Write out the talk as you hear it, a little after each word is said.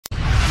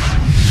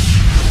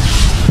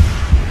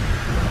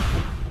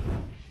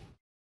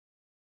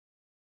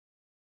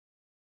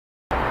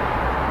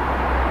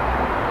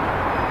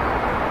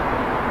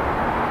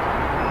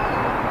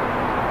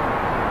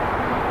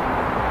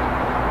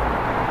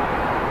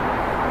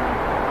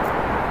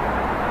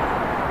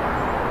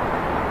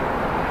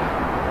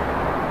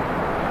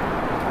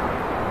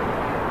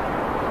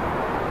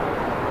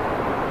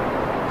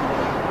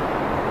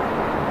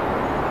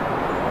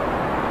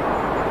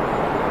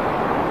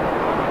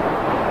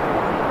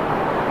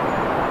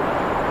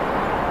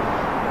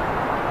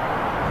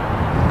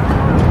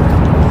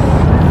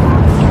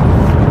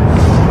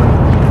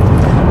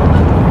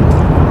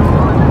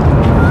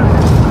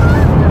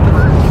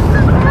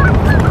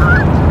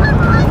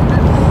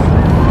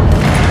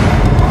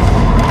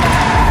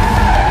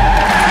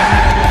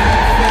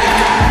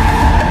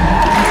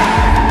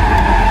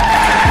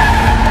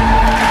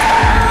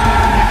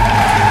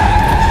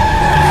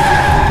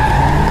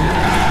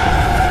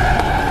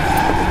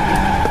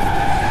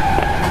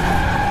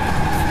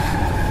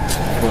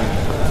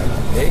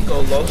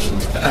lotion.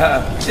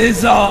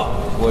 It's all.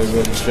 Boy,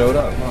 really showed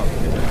up, huh?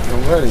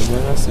 I'm ready,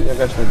 man. I see I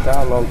got your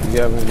dialogue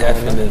together.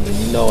 Definitely.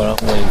 You know what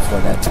I'm waiting for,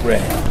 that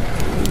thread.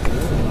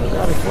 I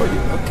got it for you.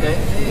 Okay.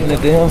 What you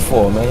looking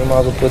for, man? You might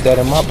as well put that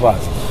in my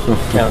pocket.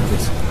 Count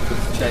this.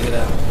 Check it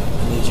out.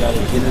 I need y'all to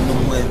get in the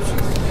whips,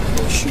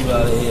 go shoot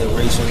out of here,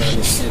 race around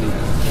the city.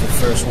 The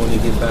first one to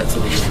get back to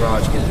the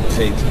garage, get the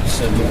paper.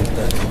 Simple as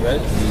that. You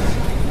ready?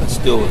 Let's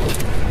do it.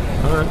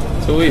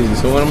 Alright, too easy.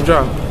 So when I'm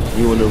dropping?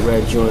 You in the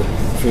red joint,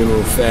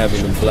 funeral fab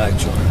in the black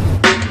joint.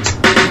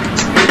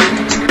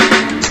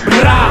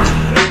 Rah,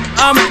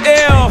 I'm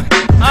ill,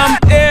 I'm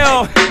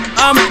ill,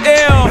 I'm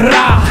ill.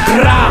 Rah,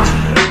 rah,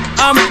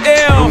 I'm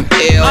ill,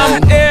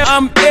 I'm ill,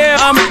 I'm ill,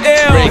 I'm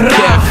ill. Red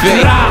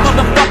Cafe. Rah,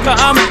 motherfucker,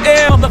 I'm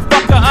ill,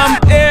 motherfucker, I'm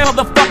ill,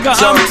 motherfucker,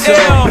 I'm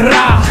ill.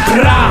 Rah,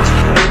 rah,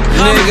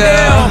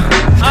 Nigga,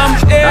 I'm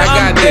ill, I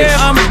got I'm this. ill,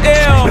 I'm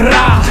ill.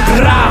 Rah,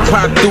 rah.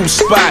 pop through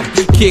spot,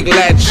 kick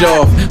latch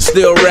off,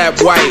 still rap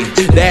white,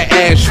 that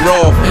ash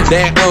raw,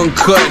 that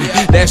uncut,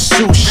 that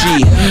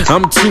sushi,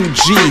 I'm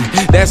 2G,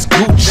 that's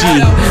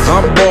Gucci,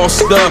 I'm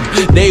bossed up,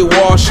 they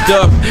washed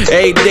up,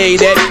 every day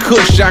that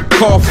kush I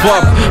cough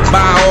up,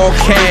 buy all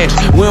cash,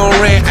 we don't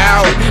rent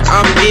out,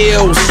 I'm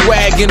ill,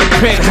 swag in the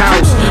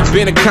penthouse,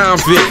 been a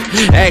convict,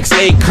 ask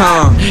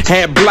Akon,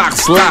 had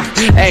blocks locked,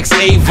 ask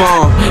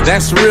Avon,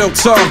 that's real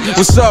talk,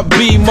 what's up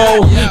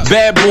B-Mo,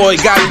 bad boy,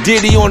 got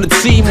Diddy on the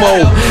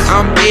T-Mo,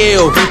 I'm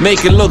ill,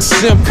 make it look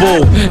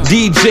simple.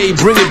 DJ,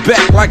 bring it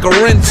back like a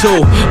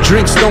rental.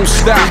 Drinks don't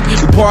stop,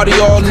 we party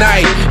all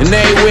night, and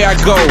everywhere I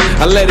go,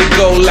 I let it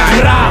go like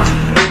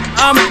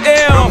I'm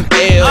ill, I'm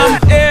ill, I'm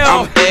ill,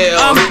 I'm ill,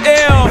 I'm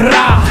ill.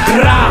 Rah,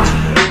 rah.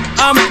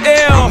 I'm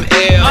ill, I'm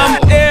ill, I'm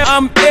ill,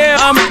 I'm ill,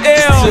 I'm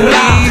ill. Too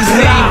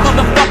easy.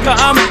 Motherfucker,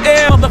 I'm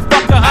ill,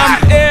 motherfucker,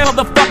 I'm ill,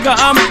 motherfucker,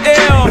 I'm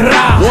ill.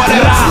 Rah, What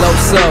else? rah. Low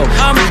so.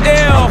 I'm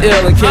ill,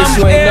 Ill in case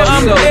you ain't know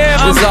I'm so.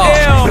 ill, It's I'm all.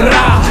 ill.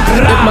 Rah,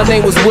 If rah. my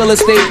name was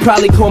Willis, they'd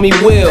probably call me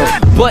Will.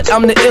 But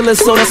I'm the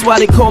illest, so that's why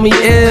they call me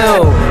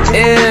ill.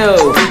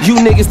 Ill. You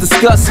niggas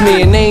disgust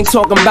me, and they ain't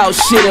talking about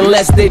shit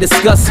unless they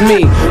discuss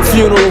me.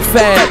 Funeral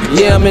fab,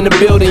 yeah, I'm in the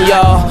building,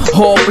 y'all.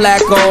 All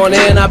black on,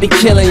 and I be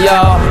killing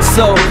y'all.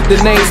 So the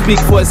name speak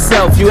for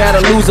itself. You had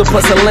a loser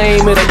plus a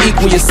lame, it'll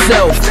equal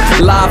yourself.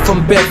 Live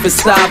from Bedford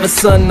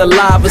Stuyvesant, the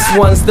livest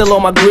one. Still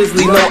on my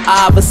grizzly, no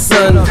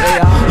Iverson.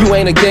 You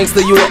ain't a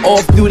gangster, you an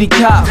off-duty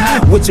cop.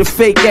 With your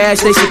fake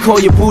ass, they should call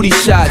you booty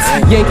shots.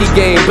 Yankee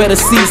game, better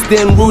seats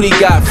than Rudy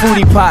got.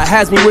 Fruity pot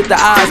has me with the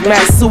eyes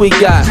Matsui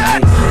got.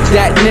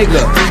 That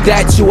nigga,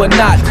 that you are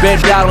not.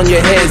 Bent out on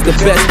your head's the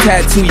best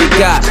tattoo you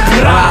got.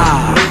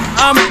 Rah.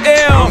 I'm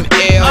ill, I'm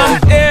ill, I'm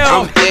ill,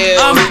 I'm ill,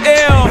 I'm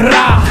ill.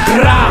 Rah,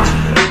 rah.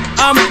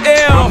 I'm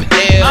ill, I'm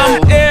ill, I'm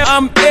ill,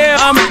 I'm ill,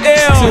 I'm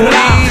ill. Too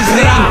Rah,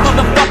 easy. rah.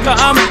 Motherfucker,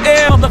 I'm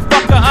ill,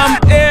 motherfucker, I'm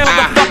ill,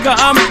 motherfucker,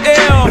 I'm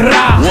ill.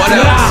 Rah, What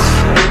rah. else?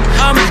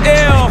 I'm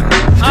ill,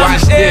 I'm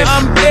Watch ill, this.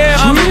 I'm ill,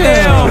 I'm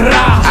ill.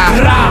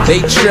 Rah, rah. They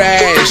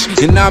trash,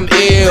 and I'm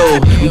ill.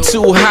 I'm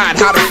too hot,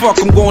 how the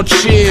fuck I'm gon'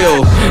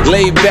 chill?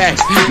 Lay back,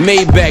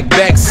 Maybach,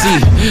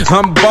 backseat.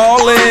 I'm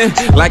ballin'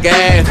 like an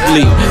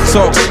athlete.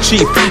 Talks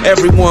cheap,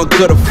 everyone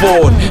could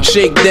afford.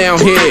 Shake down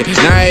here,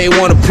 now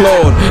everyone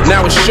applaud.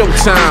 Now it's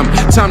showtime,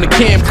 time to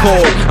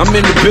camcord. I'm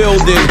in the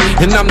building,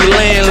 and I'm the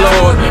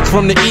landlord.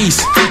 From the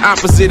east,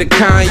 opposite of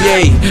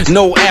Kanye.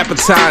 No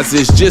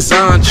appetizers, just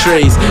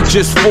entrees.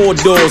 Just 4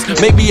 doors,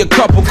 maybe a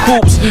couple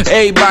coupes.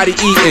 Everybody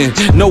eating,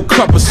 no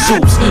cup of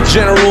soups.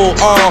 General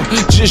R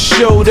just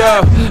showed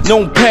up.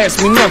 Don't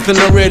pass me nothing,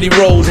 already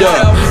rolled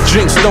up.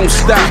 Drinks don't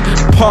stop,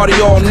 party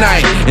all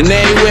night, and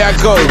everywhere I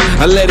go,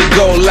 I let it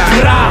go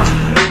like Rah.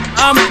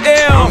 I'm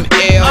ill, I'm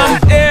ill,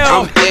 I'm ill,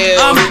 I'm ill.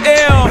 I'm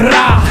ill.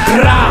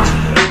 Rah, rah.